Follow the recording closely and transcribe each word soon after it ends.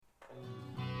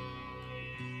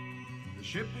The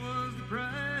ship was the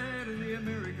pride of the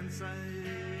American side,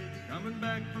 coming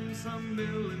back from some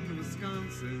mill in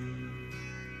Wisconsin.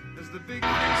 As the big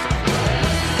Top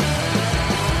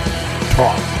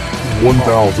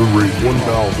 1000 Radio,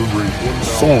 1000 Radio,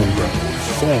 Song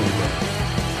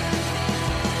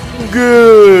Battle.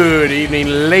 Good evening,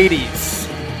 ladies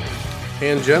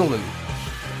and gentlemen.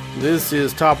 This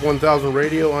is Top 1000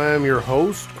 Radio. I am your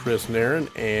host, Chris Nairn,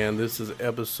 and this is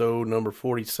episode number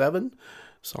 47,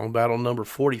 Song Battle number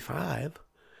 45.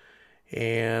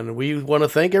 And we want to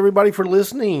thank everybody for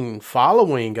listening,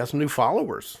 following. Got some new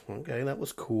followers. Okay, that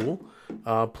was cool.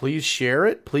 Please share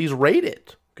it. Please rate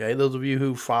it. Okay, those of you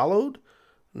who followed,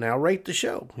 now rate the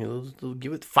show.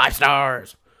 Give it 5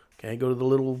 stars. Okay, go to the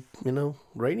little,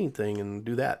 rating thing and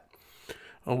do that.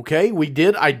 Okay,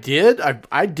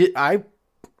 I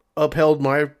upheld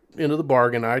my end of the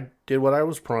bargain. I did what I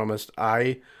was promised.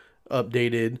 I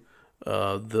updated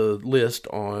the list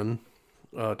on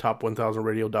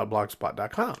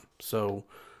top1000radio.blogspot.com. So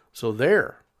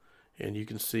there, and you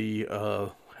can see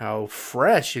how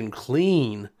fresh and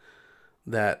clean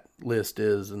that list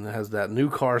is, and it has that new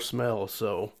car smell.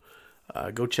 So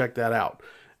go check that out.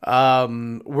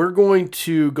 We're going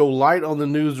to go light on the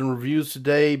news and reviews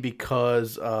today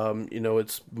because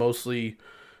it's mostly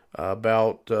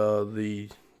about the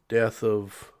death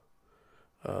of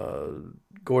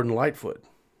Gordon Lightfoot.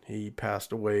 He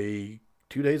passed away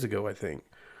 2 days ago, I think,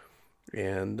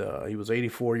 and he was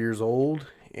 84 years old,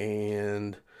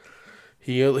 and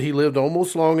he lived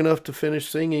almost long enough to finish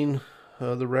singing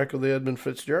the wreck of the Edmund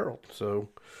Fitzgerald. So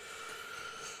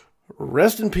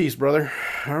rest in peace, brother.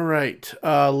 All right,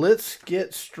 let's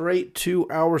get straight to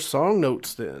our song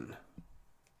notes then.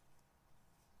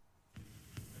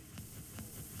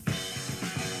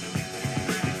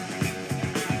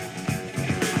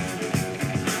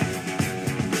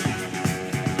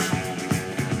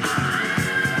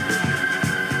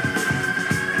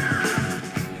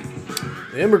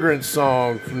 The Immigrant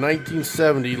Song from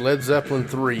 1970, Led Zeppelin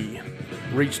 3,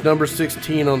 reached number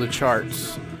 16 on the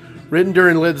charts. Written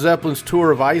during Led Zeppelin's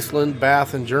tour of Iceland,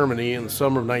 Bath, and Germany in the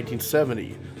summer of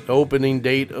 1970. The opening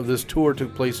date of this tour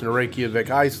took place in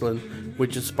Reykjavik, Iceland,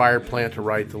 which inspired Plant to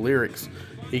write the lyrics.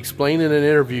 He explained in an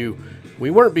interview, "We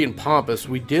weren't being pompous.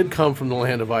 We did come from the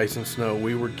land of ice and snow.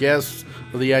 We were guests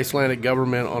of the Icelandic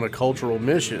government on a cultural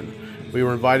mission. We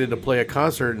were invited to play a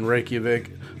concert in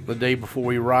Reykjavik. The day before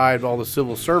we arrived, all the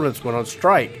civil servants went on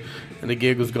strike, and the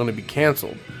gig was going to be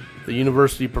canceled. The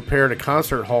university prepared a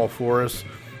concert hall for us,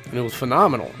 and it was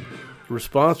phenomenal. The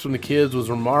response from the kids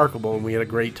was remarkable, and we had a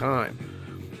great time."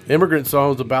 The Immigrant Song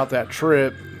was about that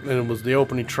trip, and it was the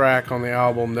opening track on the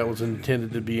album that was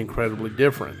intended to be incredibly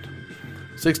different.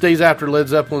 6 days after Led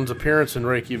Zeppelin's appearance in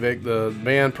Reykjavik, the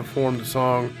band performed the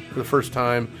song for the first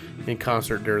time in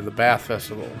concert during the Bath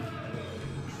Festival.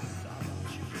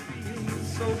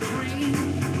 so green,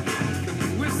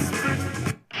 can whisper.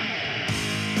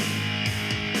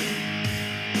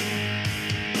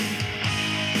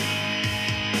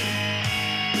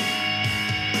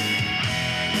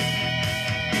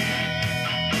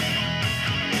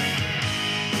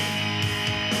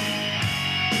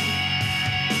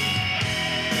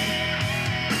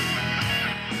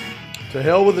 To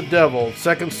Hell with the Devil,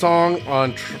 second song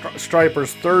on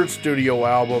Stryper's third studio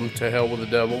album, To Hell with the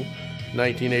Devil,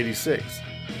 1986.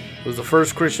 It was the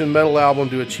first Christian metal album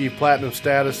to achieve platinum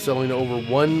status, selling over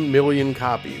 1 million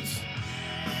copies.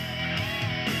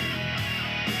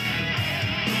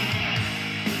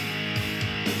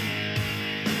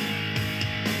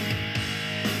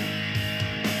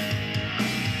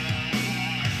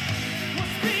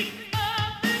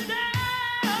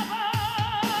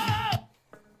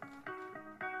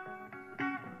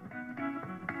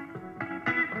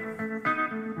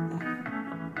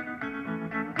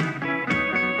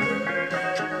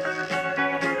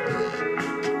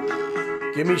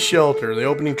 Gimme Shelter, the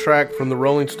opening track from the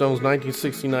Rolling Stones'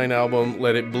 1969 album,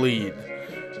 Let It Bleed.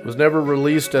 It was never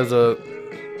released as a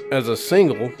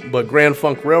single, but Grand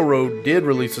Funk Railroad did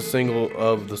release a single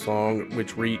of the song,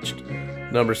 which reached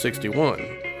number 61.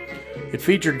 It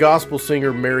featured gospel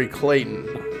singer Mary Clayton.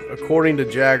 According to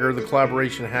Jagger, the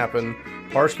collaboration happened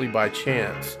partially by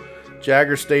chance.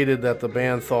 Jagger stated that the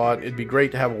band thought it'd be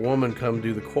great to have a woman come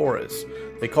do the chorus.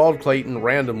 They called Clayton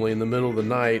randomly in the middle of the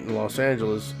night in Los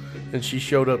Angeles, and she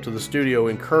showed up to the studio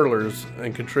in curlers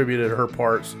and contributed her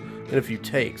parts in a few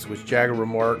takes, which Jagger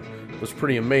remarked was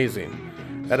pretty amazing.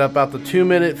 At about the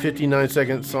 2-minute,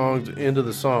 59-second songs into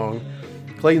the song,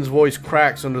 Clayton's voice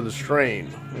cracks under the strain,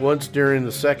 once during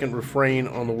the second refrain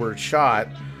on the word shot,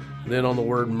 then on the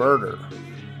word murder,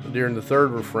 during the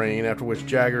third refrain, after which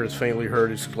Jagger is faintly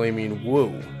heard exclaiming,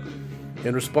 "Woo."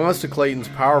 In response to Clayton's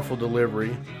powerful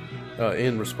delivery,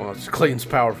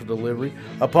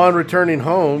 upon returning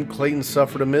home, Clayton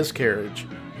suffered a miscarriage,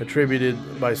 attributed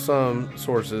by some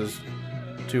sources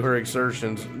to her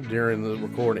exertions during the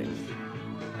recording.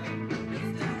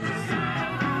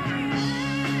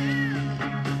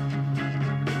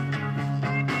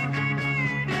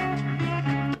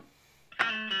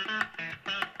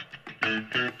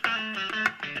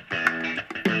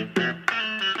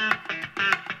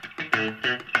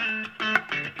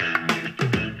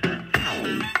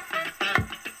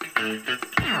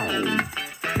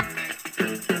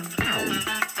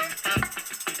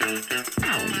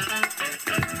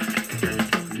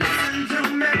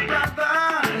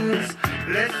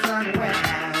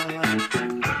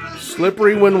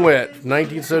 Slippery When Wet,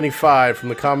 1975, from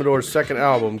the Commodores' second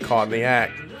album, Caught in the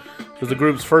Act. It was the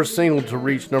group's first single to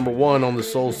reach number 1 on the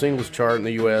Soul Singles Chart in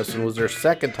the U.S. and was their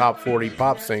second top 40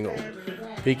 pop single,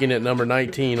 peaking at number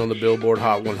 19 on the Billboard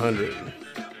Hot 100.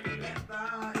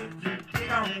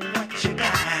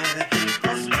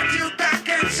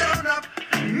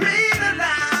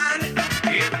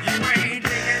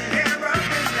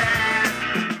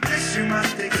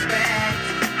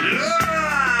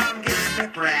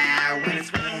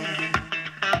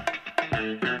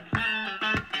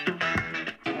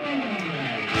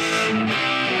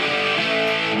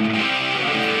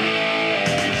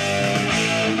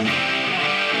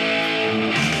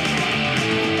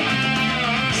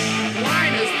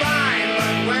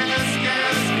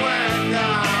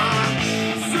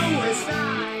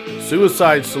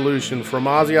 Suicide Solution from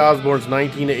Ozzy Osbourne's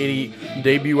 1980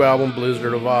 debut album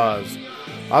Blizzard of Oz.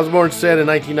 Osbourne said in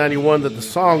 1991 that the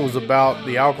song was about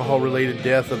the alcohol-related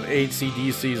death of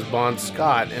AC/DC's Bon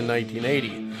Scott in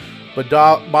 1980. But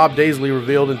Bob Daisley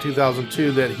revealed in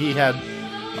 2002 that he had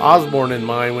Osbourne in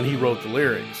mind when he wrote the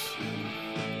lyrics.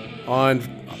 On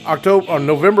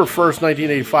November 1st,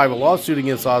 1985, a lawsuit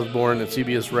against Osbourne and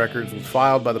CBS Records was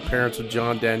filed by the parents of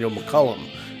John Daniel McCullum,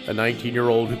 a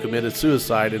 19-year-old who committed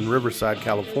suicide in Riverside,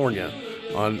 California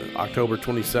on October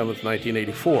 27,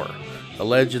 1984,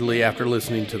 allegedly after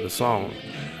listening to the song.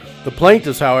 The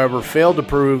plaintiffs, however, failed to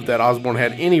prove that Osbourne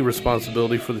had any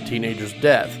responsibility for the teenager's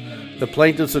death. The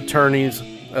plaintiffs' attorneys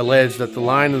alleged that the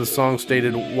line of the song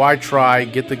stated, "Why try,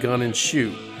 get the gun and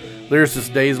shoot."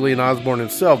 Lyricist Daisley and Osbourne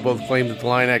himself both claimed that the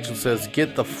line actually says,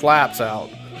 "Get the flaps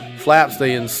out." Flaps,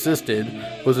 they insisted,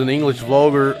 was an English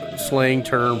vulgar slang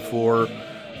term for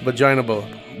vagina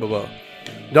bubba.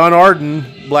 Don Arden,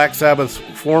 Black Sabbath's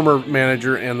former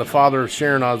manager and the father of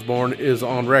Sharon Osbourne, is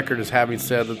on record as having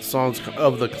said that the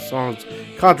song's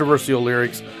controversial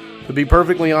lyrics. To be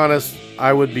perfectly honest,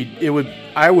 I would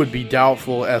be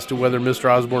doubtful as to whether Mr.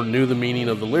 Osbourne knew the meaning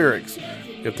of the lyrics,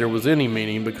 if there was any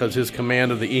meaning, because his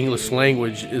command of the English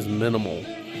language is minimal.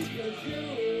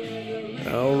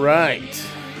 All right.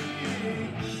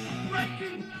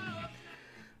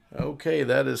 Okay,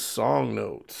 that is song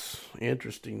notes.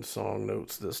 Interesting song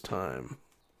notes this time.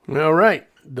 All right,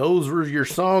 those were your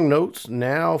song notes.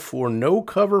 Now for No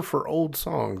Cover for Old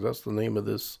Songs. That's the name of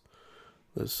this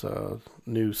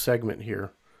new segment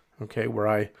here. Okay, where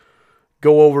I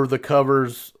go over the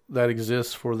covers that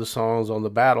exist for the songs on the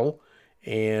battle.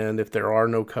 And if there are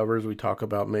no covers, we talk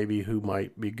about maybe who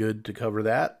might be good to cover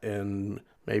that. And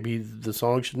maybe the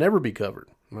song should never be covered.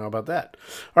 How about that?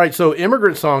 All right, so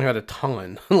Immigrant Song had a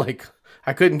ton. Like,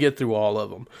 I couldn't get through all of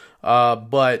them.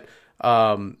 But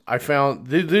I found,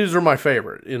 these are my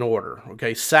favorite in order.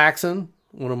 Okay, Saxon,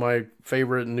 one of my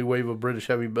favorite new wave of British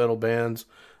heavy metal bands.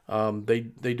 They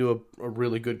do a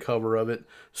really good cover of it.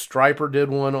 Stryper did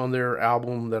one on their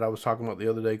album that I was talking about the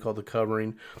other day called The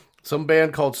Covering. Some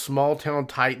band called Small Town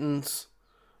Titans.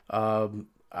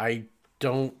 I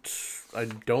don't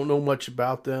know much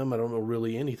about them. I don't know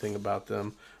really anything about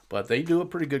them, but they do a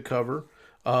pretty good cover.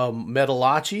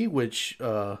 Metalachi, which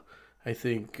I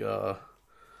think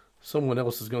someone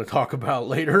else is going to talk about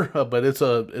later, but it's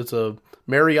a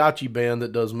mariachi band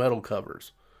that does metal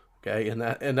covers. Okay,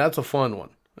 and that's a fun one.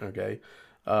 Okay,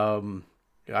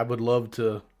 I would love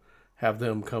to have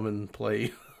them come and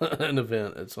play an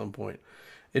event at some point.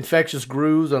 Infectious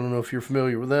Grooves, I don't know if you're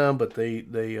familiar with them, but they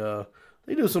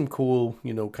do some cool,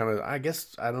 kind of, I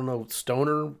guess, I don't know,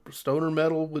 stoner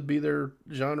metal would be their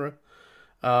genre.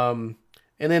 And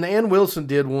then Ann Wilson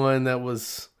did one that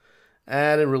was,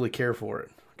 I didn't really care for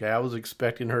it. Okay, I was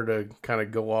expecting her to kind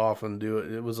of go off and do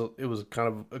it. It was kind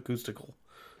of acoustical.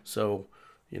 So,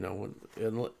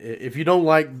 if you don't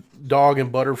like Dog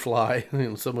and Butterfly,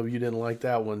 some of you didn't like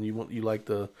that one. You like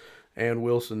the Ann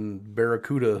Wilson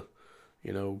Barracuda,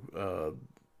 you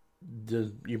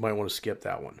might want to skip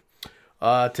that one.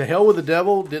 To Hell with the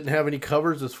Devil didn't have any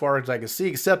covers as far as I can see,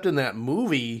 except in that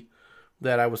movie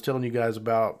that I was telling you guys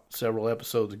about several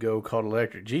episodes ago called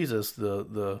Electric Jesus.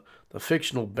 The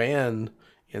fictional band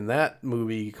in that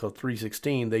movie called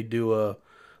 316, they do a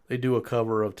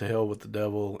cover of To Hell with the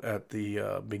Devil at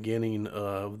the beginning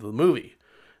of the movie,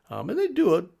 and they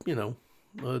do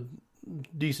a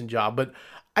decent job. But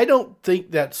I don't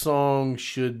think that song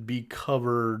should be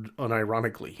covered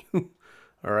unironically.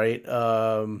 All right.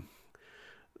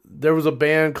 There was a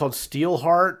band called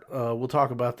Steelheart. We'll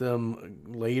talk about them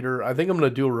later. I think I'm going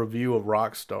to do a review of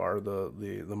Rockstar,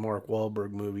 the Mark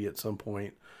Wahlberg movie, at some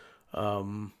point.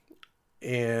 And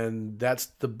that's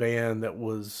the band that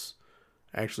was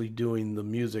actually doing the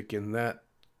music in that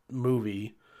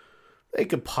movie. They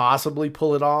could possibly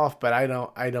pull it off, but I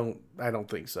don't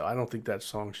think so. I don't think that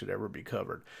song should ever be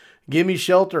covered. Gimme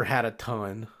Shelter had a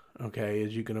ton. Okay,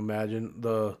 as you can imagine,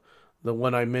 the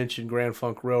one I mentioned, Grand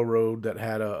Funk Railroad, that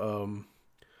had a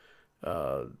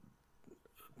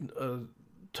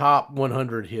top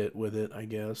 100 hit with it, I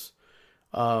guess.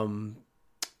 But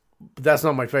that's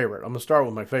not my favorite. I'm going to start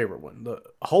with my favorite one. The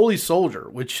Holy Soldier,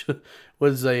 which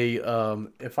was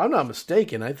if I'm not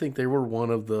mistaken, I think they were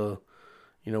one of the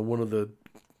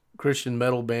Christian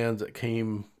metal bands that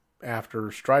came after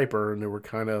Stryper, and they were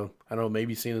kind of, I don't know,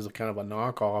 maybe seen as a kind of a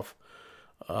knockoff.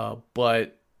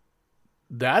 But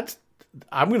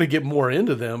I'm going to get more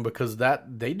into them because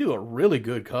they do a really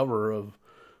good cover of,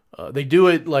 they do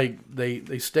it like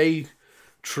they stay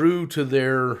true to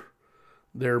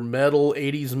their metal,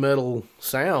 80s metal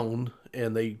sound,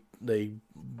 and they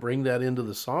bring that into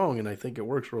the song, and I think it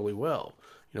works really well.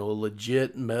 A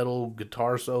legit metal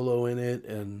guitar solo in it,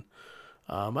 and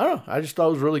I don't know, I just thought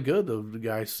it was really good. The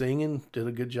guy singing did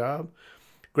a good job.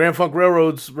 Grand Funk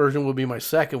Railroad's version would be my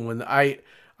second one. I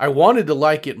wanted to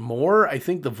like it more. I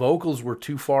think the vocals were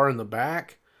too far in the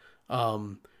back.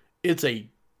 It's a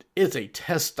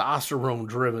testosterone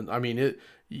driven. I mean,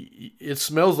 it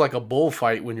smells like a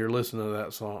bullfight when you're listening to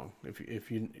that song,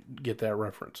 if you get that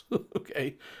reference.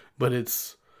 Okay. But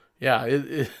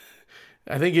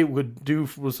I think it would do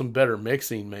with some better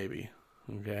mixing, maybe.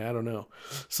 Okay, I don't know.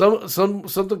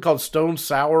 Something called Stone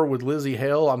Sour with Lizzie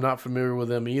Hale. I'm not familiar with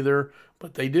them either,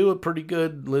 but they do it pretty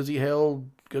good. Lizzie Hale,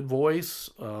 good voice.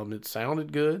 It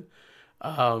sounded good.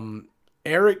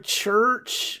 Eric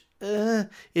Church,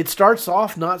 it starts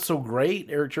off not so great.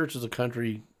 Eric Church is a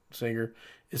country singer.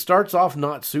 It starts off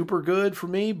not super good for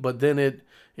me, but then it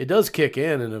does kick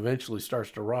in and eventually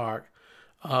starts to rock.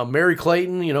 Mary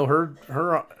Clayton, her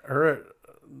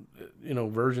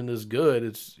version is good.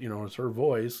 It's her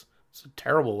voice. It's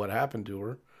terrible what happened to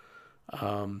her.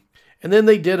 And then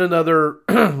they did another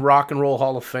Rock and Roll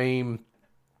Hall of Fame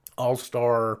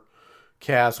all-star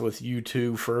cast with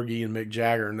U2, Fergie, and Mick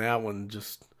Jagger, and that one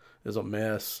just is a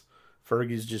mess.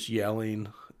 Fergie's just yelling,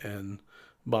 and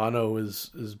Bono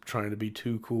is trying to be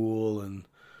too cool, and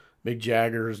Mick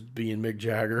Jagger is being Mick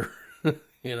Jagger.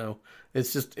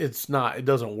 It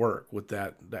doesn't work with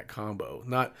that combo.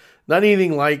 Not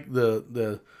anything like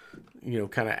the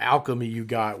kind of alchemy you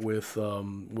got with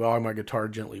While My Guitar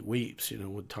Gently Weeps,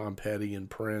 with Tom Petty and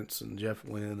Prince and Jeff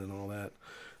Lynne and all that.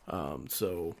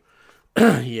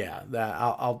 Yeah, that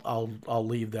I'll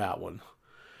leave that one.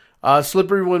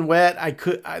 Slippery When Wet,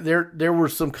 there were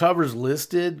some covers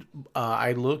listed.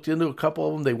 I looked into a couple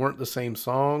of them. They weren't the same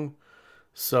song.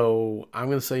 So I'm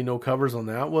going to say no covers on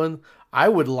that one. I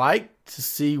would like to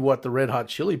see what the Red Hot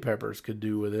Chili Peppers could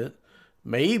do with it.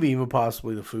 Maybe even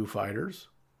possibly the Foo Fighters.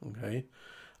 Okay.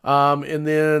 And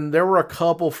then there were a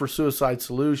couple for Suicide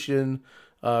Solution,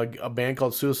 a band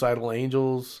called Suicidal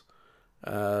Angels.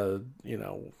 Good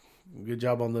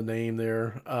job on the name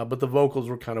there. But the vocals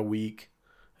were kind of weak.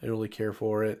 I didn't really care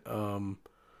for it. And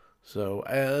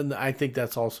I think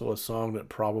that's also a song that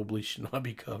probably should not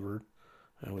be covered,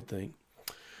 I would think.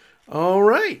 All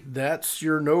right, that's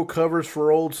your no covers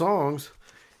for old songs.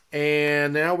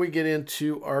 And now we get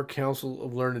into our Council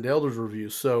of Learned Elders review.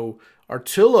 So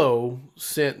Artillo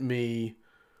sent me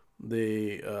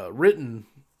the written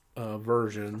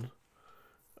version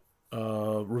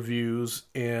reviews,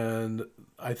 and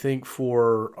I think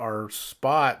for our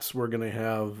spots we're going to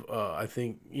have, I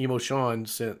think Emo Sean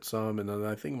sent some, and then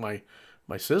I think my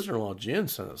sister-in-law Jen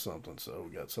sent us something, so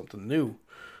we got something new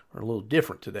or a little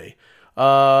different today.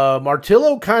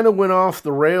 Martillo kind of went off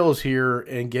the rails here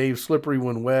and gave Slippery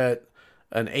When Wet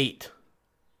an 8.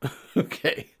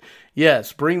 Okay.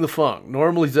 Yes, Bring the Funk.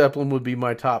 Normally Zeppelin would be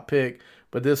my top pick,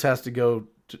 but this has to go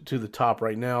to the top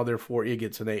right now. Therefore, it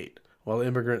gets an 8, while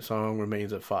Immigrant Song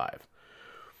remains at 5.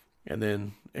 And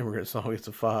then Immigrant Song gets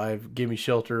a 5. Gimme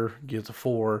Shelter gets a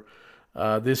 4.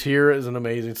 This here is an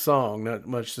amazing song. Not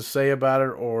much to say about it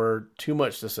or too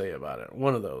much to say about it.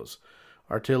 One of those.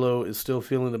 Artillo is still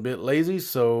feeling a bit lazy,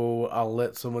 so I'll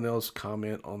let someone else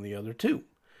comment on the other two.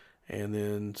 And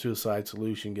then Suicide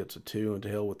Solution gets a 2, and To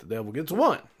Hell with the Devil gets a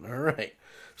 1. All right.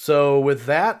 So with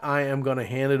that, I am going to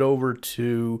hand it over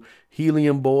to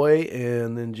Helium Boy,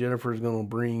 and then Jennifer's going to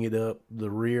bring it up the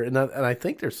rear. And I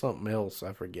think there's something else.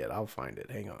 I forget. I'll find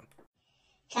it. Hang on.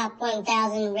 Top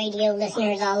 1,000 radio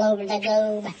listeners all over the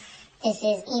globe. This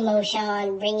is Emo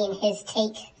Sean bringing his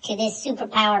take to this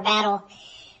superpower battle.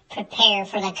 Prepare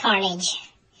for the carnage.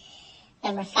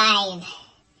 Number 5.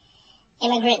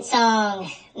 Immigrant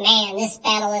Song. Man, this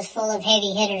battle is full of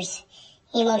heavy hitters.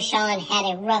 Emo Sean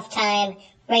had a rough time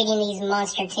rating these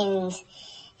monster tunes.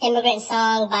 Immigrant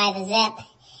Song by the Zepp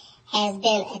has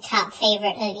been a top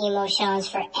favorite of Emo Sean's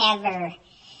forever.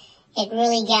 It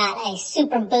really got a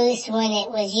super boost when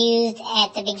it was used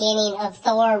at the beginning of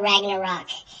Thor Ragnarok.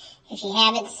 If you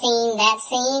haven't seen that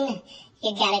scene,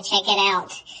 you gotta check it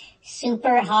out.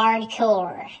 Super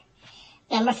hardcore.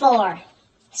 Number 4,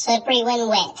 Slippery When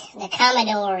Wet, the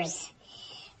Commodores.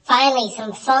 Finally,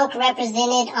 some funk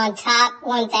represented on Top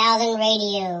 1000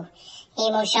 radio.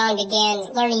 Emo Sean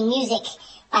began learning music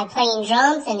by playing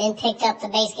drums and then picked up the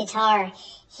bass guitar.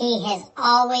 He has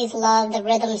always loved the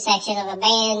rhythm section of a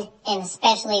band, and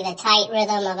especially the tight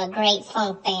rhythm of a great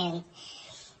funk band.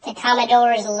 The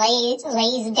Commodores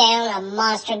lays down a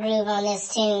monster groove on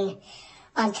this tune.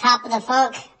 On top of the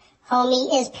funk,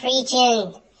 homie is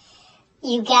preaching.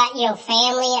 You got your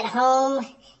family at home.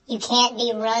 You can't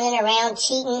be running around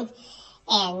cheating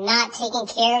and not taking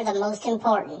care of the most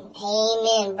important.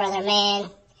 Amen, brother man.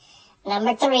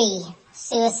 Number 3,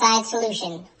 Suicide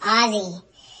Solution, Ozzy.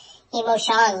 Emo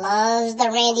Sean loves the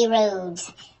Randy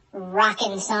Rhoads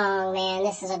rockin' song, man.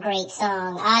 This is a great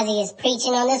song. Ozzy is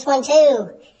preaching on this one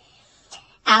too.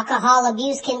 Alcohol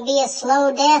abuse can be a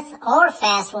slow death or a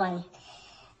fast one.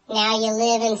 Now you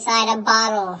live inside a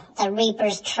bottle. The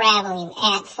Reaper's traveling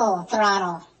at full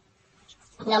throttle.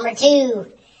 Number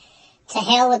 2, To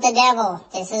Hell with the Devil.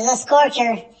 This is a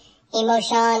scorcher. Emo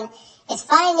Sean is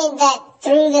finding that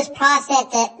through this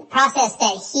process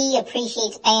that he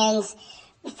appreciates bands'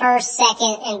 first,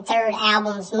 second, and third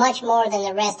albums much more than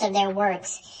the rest of their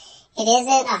works. It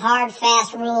isn't a hard,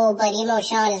 fast rule, but Emo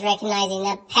Sean is recognizing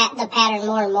the pattern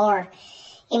more and more.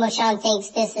 Emo Sean thinks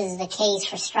this is the case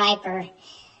for Stryper.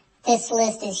 This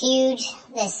list is huge.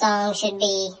 This song shouldn't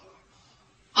be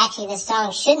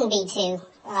 2.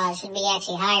 Should be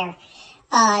actually higher.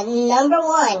 Number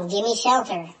 1, Gimme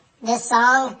Shelter. This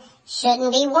song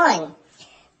shouldn't be 1.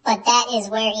 But that is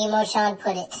where Emo Sean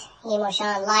put it. Emo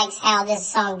Sean likes how this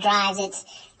song drives. It's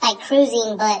like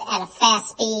cruising, but at a fast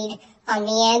speed on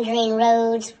meandering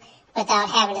roads without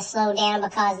having to slow down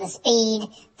because the speed,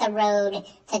 the road,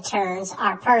 the turns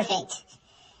are perfect.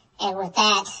 And with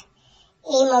that,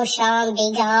 Emo Sean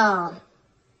be gone.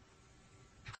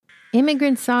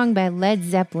 Immigrant Song by Led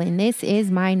Zeppelin. This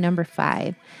is my number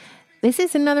 5. This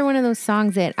is another one of those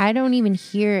songs that I don't even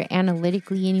hear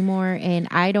analytically anymore, and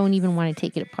I don't even want to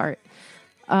take it apart.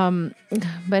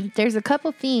 But there's a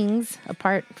couple things,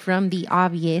 apart from the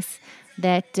obvious,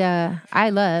 that I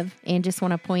love and just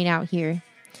want to point out here.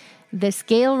 The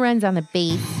scale runs on the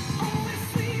bass.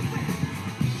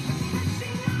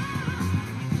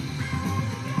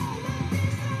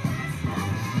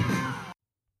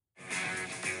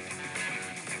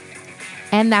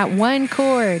 And that one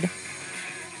chord.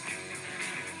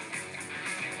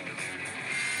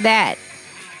 That.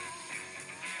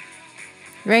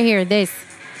 Right here, this.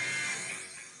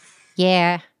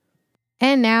 Yeah.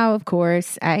 And now, of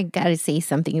course, I gotta say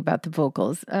something about the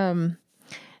vocals.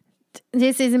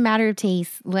 This is a matter of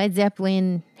taste. Led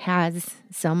Zeppelin has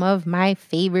some of my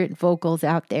favorite vocals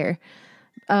out there.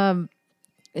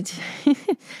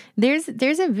 There's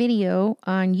a video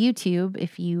on YouTube,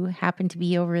 if you happen to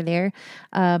be over there,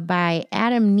 by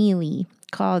Adam Neely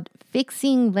called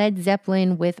Fixing Led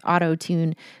Zeppelin with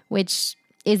Auto-Tune, which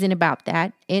isn't about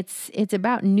that. It's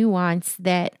about nuance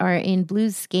that are in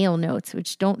blues scale notes,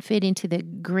 which don't fit into the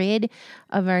grid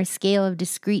of our scale of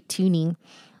discrete tuning.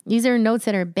 These are notes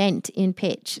that are bent in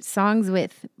pitch, songs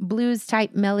with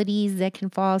blues-type melodies that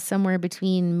can fall somewhere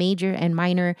between major and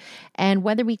minor, and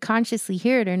whether we consciously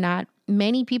hear it or not,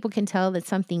 many people can tell that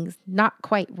something's not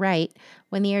quite right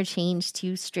when they are changed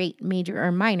to straight major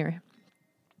or minor.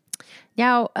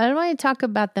 Now, I want to talk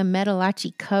about the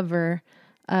Metalachi cover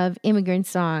of Immigrant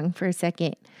Song for a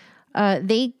second.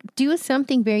 They do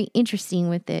something very interesting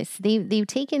with this. They've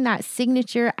taken that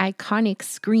signature iconic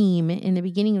scream in the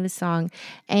beginning of the song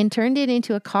and turned it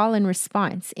into a call and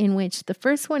response in which the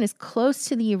first one is close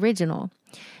to the original.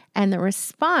 and the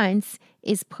response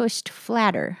is pushed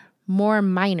flatter, more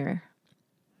minor.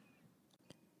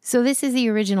 So this is the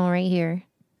original right here.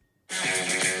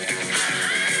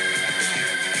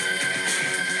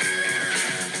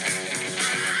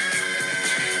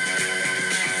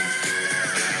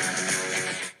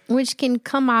 Which can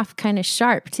come off kind of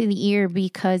sharp to the ear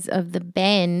because of the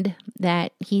bend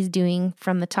that he's doing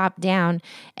from the top down,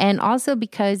 and also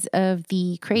because of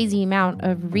the crazy amount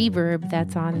of reverb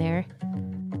that's on there.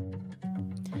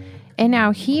 And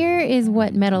now here is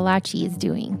what Metalachi is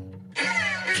doing.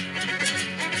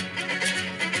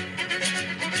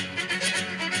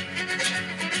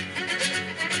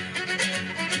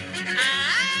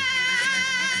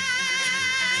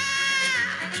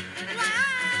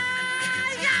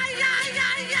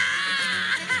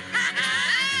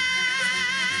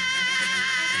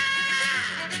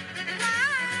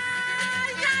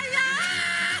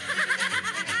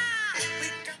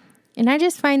 And I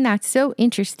just find that so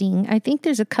interesting. I think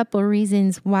there's a couple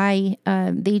reasons why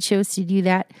they chose to do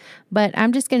that, but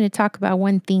I'm just going to talk about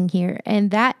one thing here,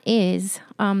 and that is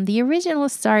the original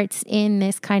starts in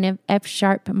this kind of F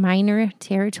sharp minor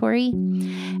territory.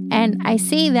 And I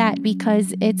say that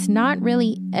because it's not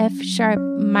really F sharp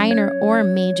minor or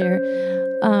major.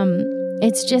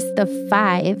 It's just the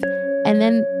 5. And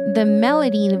then the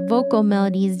melody, the vocal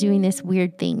melody, is doing this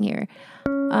weird thing here.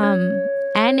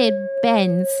 And it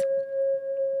bends.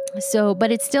 So,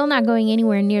 but it's still not going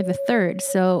anywhere near the 3rd.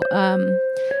 So,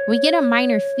 we get a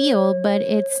minor feel, but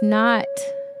it's not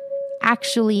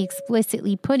actually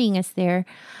explicitly putting us there.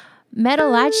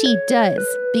 Metalachi does,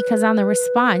 because on the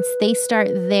response, they start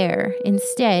there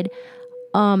instead,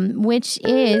 which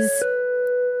is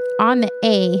on the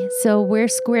A. So we're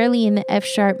squarely in the F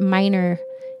sharp minor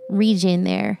region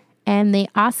there, and they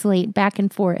oscillate back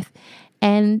and forth,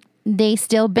 and they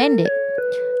still bend it.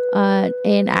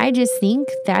 And I just think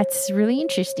that's really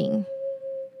interesting.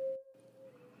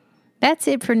 That's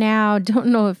it for now. Don't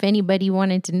know if anybody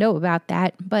wanted to know about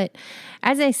that. But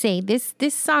as I say, this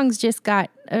song's just got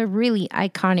a really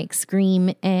iconic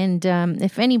scream. And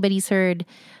if anybody's heard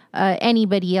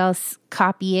anybody else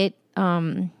copy it,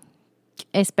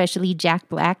 especially Jack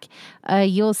Black,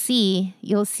 you'll see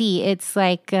it's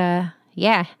like,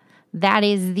 yeah, that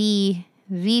is the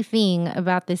thing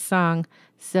about this song.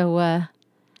 So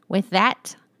with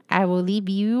that, I will leave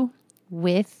you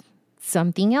with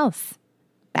something else.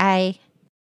 Bye.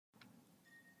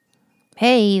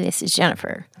 Hey, this is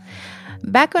Jennifer.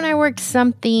 Back when I worked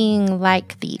something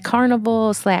like the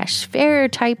carnival/fair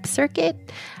type circuit,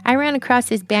 I ran across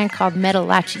this band called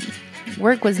Metalachi.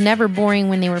 Work was never boring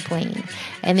when they were playing,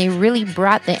 and they really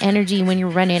brought the energy when you're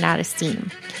running out of steam,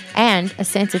 and a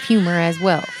sense of humor as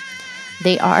well.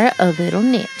 They are a little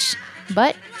niche,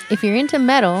 but if you're into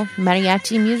metal,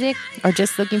 mariachi music, or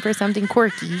just looking for something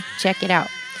quirky, check it out.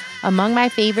 Among my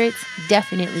favorites,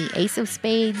 definitely Ace of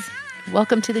Spades,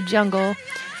 Welcome to the Jungle.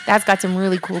 That's got some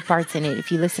really cool parts in it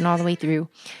if you listen all the way through.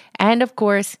 And of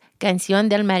course, Canción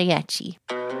del Mariachi.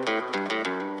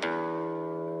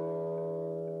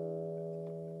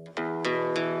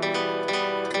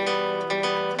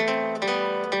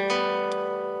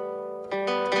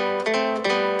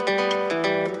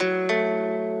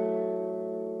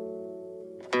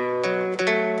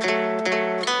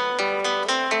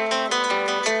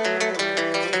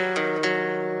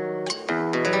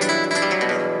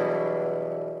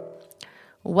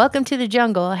 Welcome to the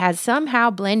Jungle has somehow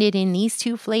blended in these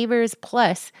two flavors,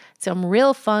 plus some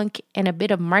real funk and a bit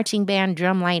of marching band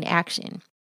drumline action.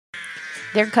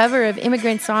 Their cover of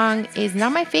Immigrant Song is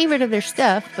not my favorite of their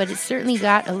stuff, but it's certainly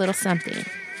got a little something.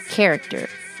 Character.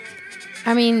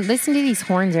 I mean, listen to these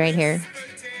horns right here.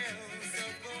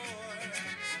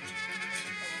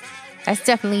 That's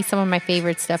definitely some of my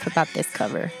favorite stuff about this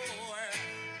cover.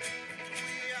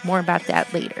 More about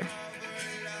that later.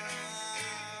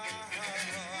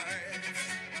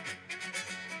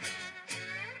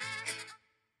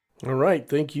 All right.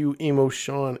 Thank you, Emo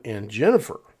Sean and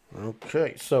Jennifer.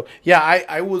 Okay. So, yeah,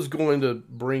 I was going to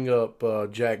bring up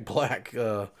Jack Black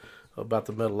about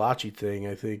the Metalachi thing.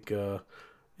 I think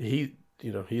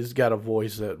he's got a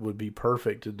voice that would be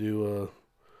perfect to do a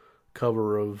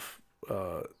cover of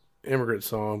Immigrant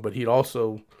Song, but he'd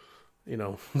also,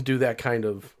 do that kind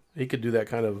of, he could do that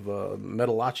kind of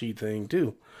Metalachi thing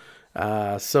too.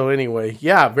 So anyway,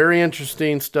 yeah, very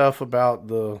interesting stuff about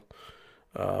the,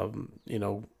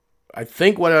 I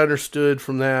think what I understood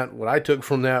from that, what I took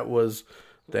from that was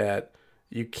that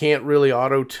you can't really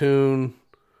auto-tune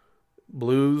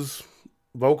blues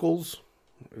vocals.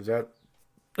 Is that,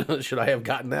 should I have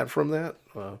gotten that from that?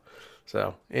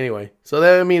 So anyway, so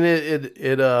that, I mean,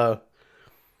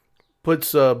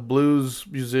 puts blues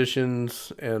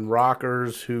musicians and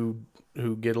rockers who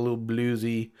get a little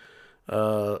bluesy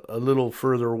a little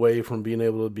further away from being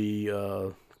able to be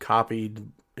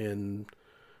copied and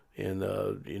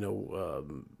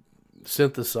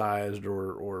synthesized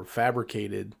or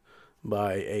fabricated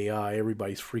by AI.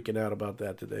 Everybody's freaking out about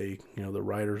that today. The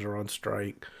writers are on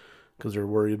strike because they're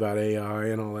worried about AI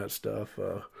and all that stuff.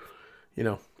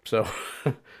 So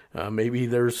maybe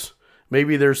there's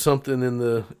something in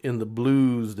the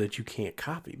blues that you can't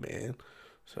copy, man.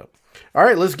 So, all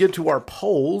right, let's get to our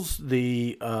polls.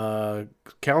 The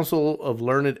Council of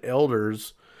Learned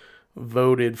Elders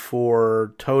voted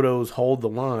for Toto's "Hold the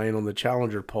Line" on the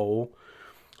Challenger poll.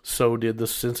 So did the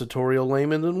Sensatorial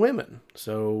Laymen and Women.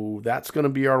 So that's going to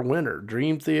be our winner.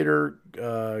 Dream Theater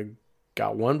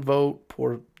got 1 vote.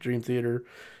 Poor Dream Theater.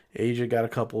 Asia got a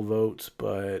couple votes,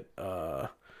 but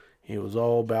it was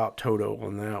all about Toto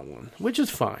on that one, which is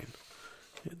fine.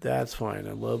 That's fine.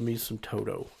 I love me some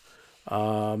Toto.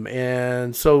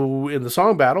 And so in the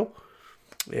song battle,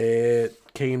 it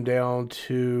came down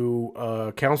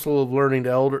to Council of Learned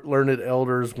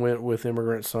Elders went with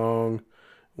Immigrant Song,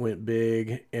 went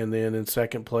big, and then in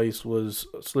second place was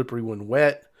Slippery When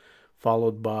Wet,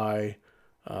 followed by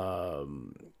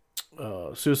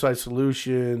Suicide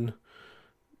Solution,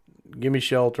 Gimme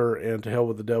Shelter, and To Hell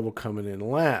with the Devil coming in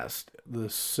last. The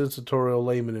Sensatorial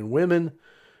Laymen and Women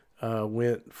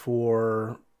went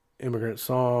for Immigrant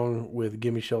Song, with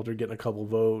Gimme Shelter getting a couple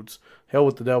votes. Hell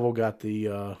with the Devil got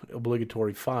the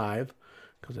obligatory 5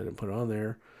 because I didn't put it on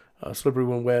there. Slippery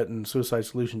When Wet and Suicide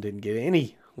Solution didn't get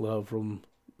any love from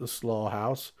the Slaw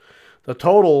House. The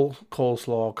total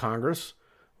Coleslaw Congress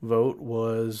vote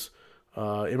was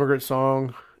Immigrant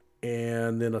Song,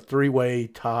 and then a 3-way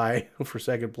tie for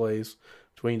second place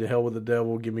between To Hell with the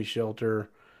Devil, Gimme Shelter,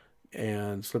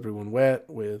 and Slippery When Wet,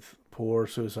 with poor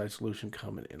Suicide Solution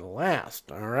coming in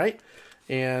last. All right.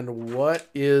 And what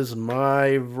is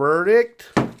my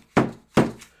verdict?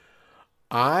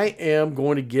 I am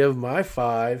going to give my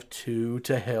 5 to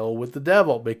Hell with the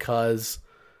Devil, because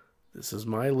this is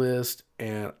my list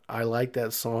and I like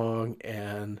that song,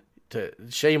 and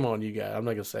shame on you guys. I'm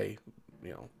not going to say,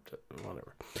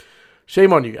 whatever.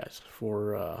 Shame on you guys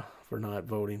for not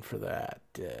voting for that.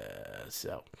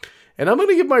 And I'm going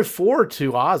to give my 4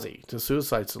 to Ozzy, to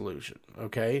Suicide Solution.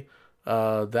 Okay.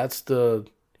 That's the,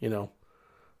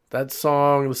 that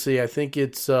song. Let's see. I think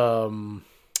it's, I'm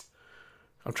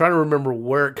trying to remember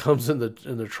where it comes in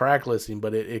the track listing,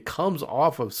 but it comes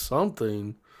off of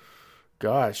something.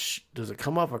 Gosh, does it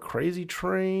come off a Crazy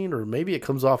Train, or maybe it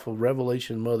comes off of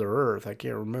Revelation Mother Earth? I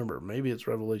can't remember. Maybe it's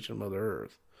Revelation Mother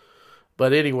Earth.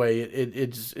 But anyway,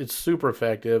 it's super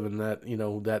effective, and that,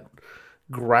 that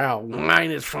growl,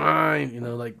 "Mine is fine,"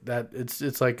 like that.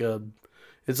 It's like an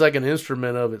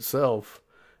instrument of itself.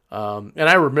 And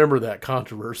I remember that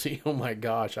controversy. Oh my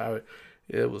gosh,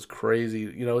 it was crazy.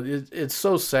 It's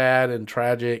so sad and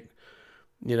tragic.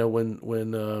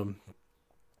 When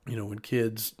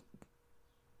kids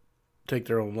take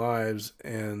their own lives,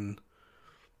 and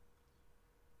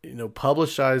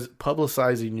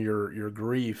publicizing your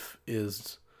grief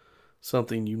is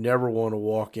something you never want to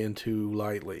walk into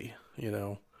lightly,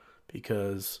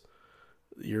 because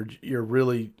you're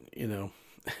really,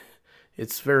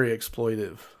 it's very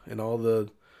exploitive, and all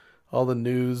the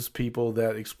news people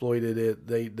that exploited it,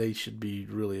 they should be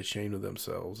really ashamed of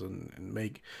themselves and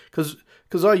make, because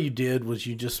all you did was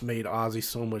you just made Ozzy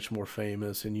so much more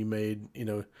famous, and you made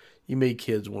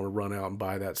kids want to run out and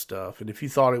buy that stuff. And if you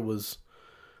thought it was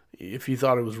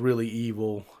really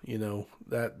evil,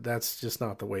 that's just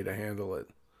not the way to handle it,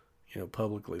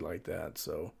 publicly like that.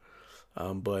 So,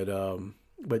 but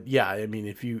yeah, I mean,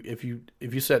 if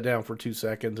you sat down for 2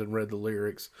 seconds and read the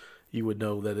lyrics, you would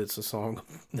know that it's a song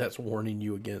that's warning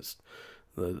you against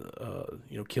the,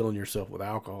 killing yourself with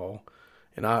alcohol.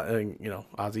 And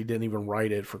Ozzy didn't even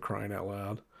write it, for crying out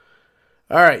loud.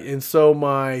 All right, and so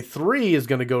my 3 is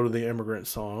going to go to the Immigrant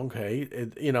Song. Okay,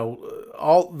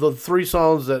 all the 3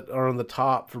 songs that are on the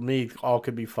top for me all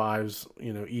could be 5s,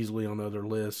 easily on other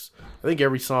lists. I think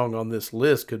every song on this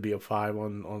list could be a 5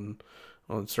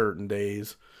 on certain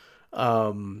days.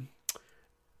 But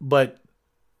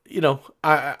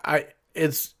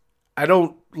I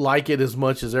don't like it as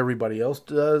much as everybody else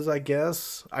does. I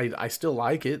guess I still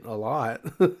like it a lot.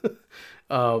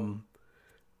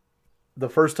 The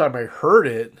first time I heard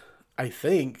it, I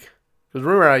think, because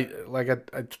remember, I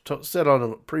said on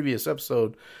a previous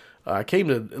episode, I came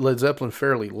to Led Zeppelin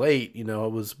fairly late. I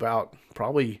was about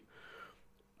probably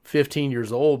 15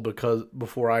 years old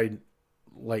before I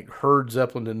heard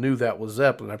Zeppelin and knew that was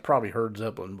Zeppelin. I probably heard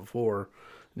Zeppelin before,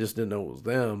 just didn't know it was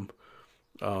them.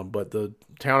 But the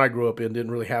town I grew up in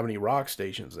didn't really have any rock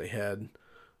stations. They had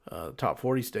top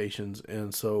 40 stations.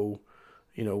 And so,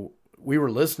 we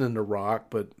were listening to rock,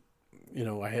 but,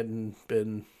 I hadn't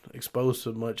been exposed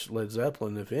to much Led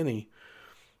Zeppelin, if any.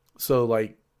 So,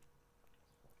 like,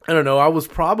 I don't know, I was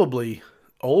probably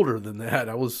older than that.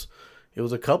 It was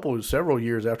several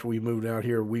years after we moved out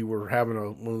here, we were having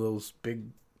one of those big,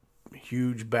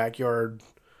 huge backyard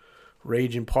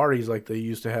raging parties like they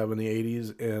used to have in the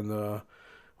 80s. And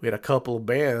we had a couple of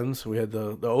bands. We had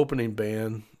the opening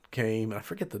band came. I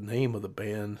forget the name of the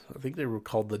band. I think they were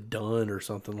called The Dun or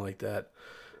something like that.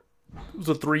 It was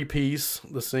a 3-piece.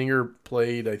 The singer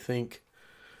played, I think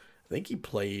he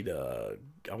played, I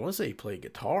want to say he played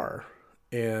guitar.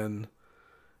 And,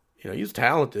 he was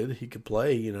talented. He could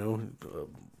play,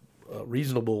 a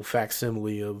reasonable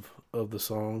facsimile of the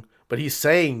song. But he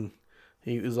sang.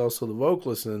 He was also the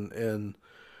vocalist, and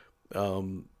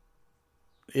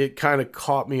it kind of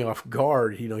caught me off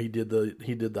guard. He did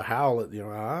the howl,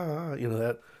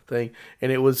 that thing,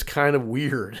 and it was kind of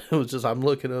weird. It was just, I'm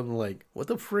looking at him like, what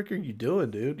the frick are you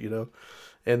doing, dude?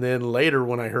 And then later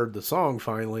when I heard the song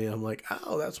finally, I'm like,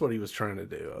 oh, that's what he was trying to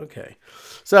do. Okay.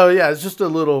 So yeah, it's just a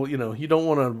little, you don't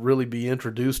want to really be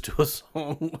introduced to a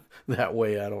song that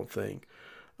way, I don't think.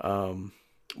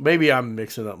 Maybe I'm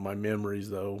mixing up my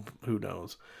memories though. Who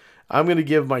knows? I'm going to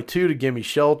give my 2 to Gimme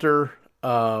Shelter.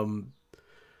 That's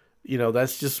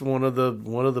just one of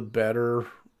the better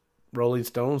Rolling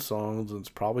Stones songs. And it's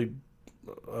probably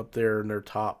up there in their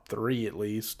top 3 at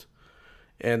least.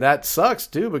 And that sucks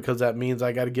too, because that means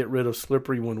I got to get rid of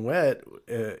Slippery When Wet,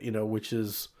 which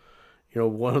is,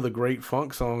 one of the great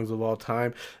funk songs of all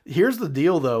time. Here's the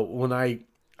deal though. When I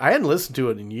hadn't listened to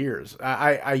it in years.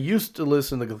 I used to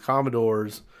listen to the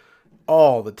Commodores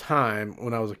all the time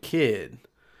when I was a kid.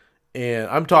 And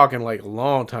I'm talking like a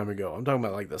long time ago. I'm talking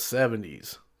about like the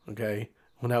 70s, okay?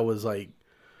 When I was like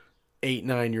 8,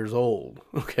 9 years old,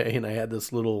 okay? And I had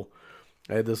this little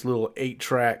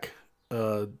 8-track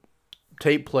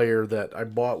tape player that I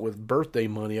bought with birthday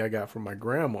money I got from my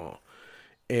grandma.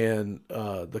 And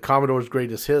the Commodore's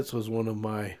Greatest Hits was one of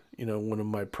my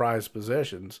prized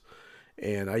possessions.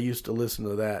 And I used to listen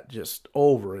to that just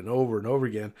over and over and over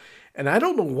again. And I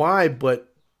don't know why,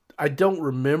 but I don't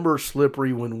remember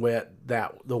Slippery When Wet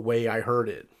the way I heard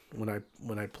it when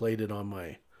I played it on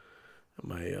my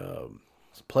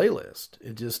playlist.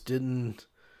 It just didn't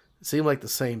seem like the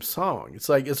same song.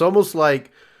 It's almost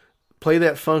like Play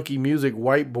That Funky Music,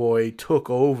 White Boy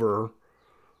took over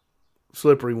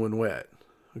Slippery When Wet.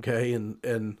 Okay, and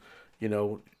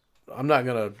I'm not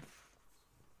gonna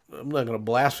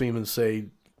blaspheme and say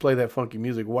Play That Funky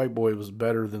Music, White Boy was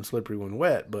better than Slippery When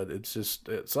Wet, but it's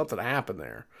something happened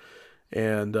there.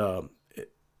 And, I'm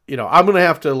going to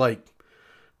have to like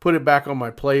put it back on my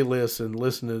playlist and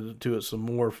listen to it some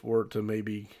more for it to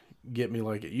maybe get me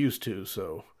like it used to.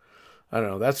 So I don't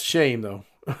know. That's a shame though.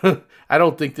 I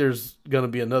don't think there's going to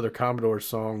be another Commodore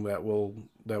song that will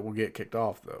get kicked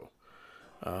off though.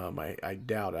 I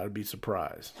doubt it. I'd be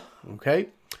surprised. Okay.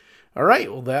 All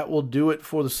right, well, that will do it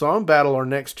for the song battle. Our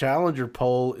next challenger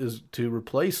poll is to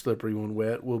replace Slippery When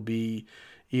Wet will be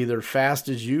either Fast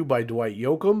As You by Dwight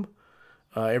Yoakam,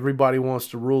 Everybody Wants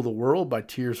to Rule the World by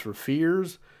Tears for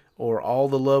Fears, or All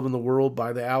the Love in the World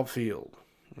by The Outfield.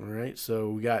 All right, so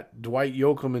we got Dwight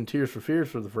Yoakam and Tears for Fears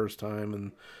for the first time,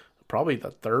 and probably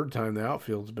the third time The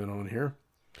Outfield's been on here.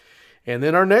 And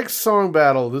then our next song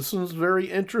battle, this one's very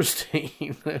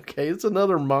interesting. Okay, it's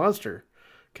another monster,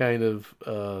 kind of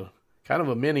a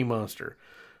mini monster.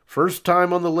 First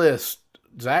time on the list,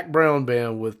 Zac Brown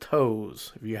Band with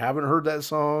Toes. If you haven't heard that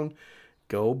song,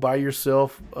 go buy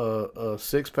yourself a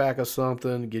 6-pack of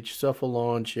something, get yourself a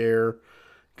lawn chair,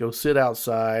 go sit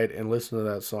outside and listen to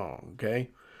that song, okay?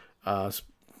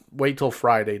 Wait till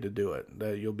Friday to do it.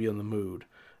 You'll be in the mood.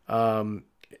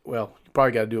 Well, you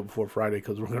probably got to do it before Friday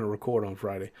because we're going to record on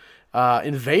Friday.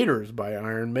 Invaders by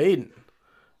Iron Maiden.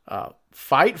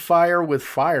 Fight Fire with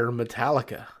Fire,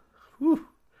 Metallica. Whew.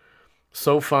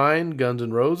 So Fine, Guns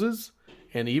N' Roses.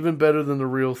 And Even Better Than the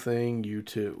Real Thing,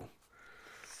 U2.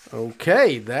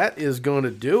 Okay, that is going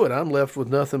to do it. I'm left with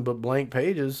nothing but blank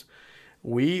pages.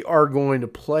 We are going to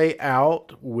play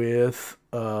out with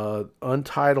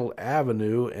Untitled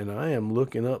Avenue, and I am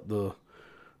looking up the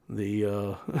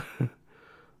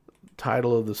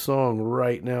title of the song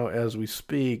right now as we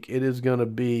speak. It is going to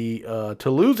be To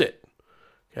Lose It.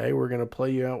 Okay, we're going to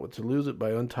play you out with To Lose It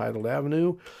by Untitled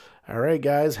Avenue. All right,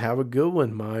 guys, have a good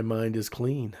one. My mind is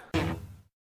clean.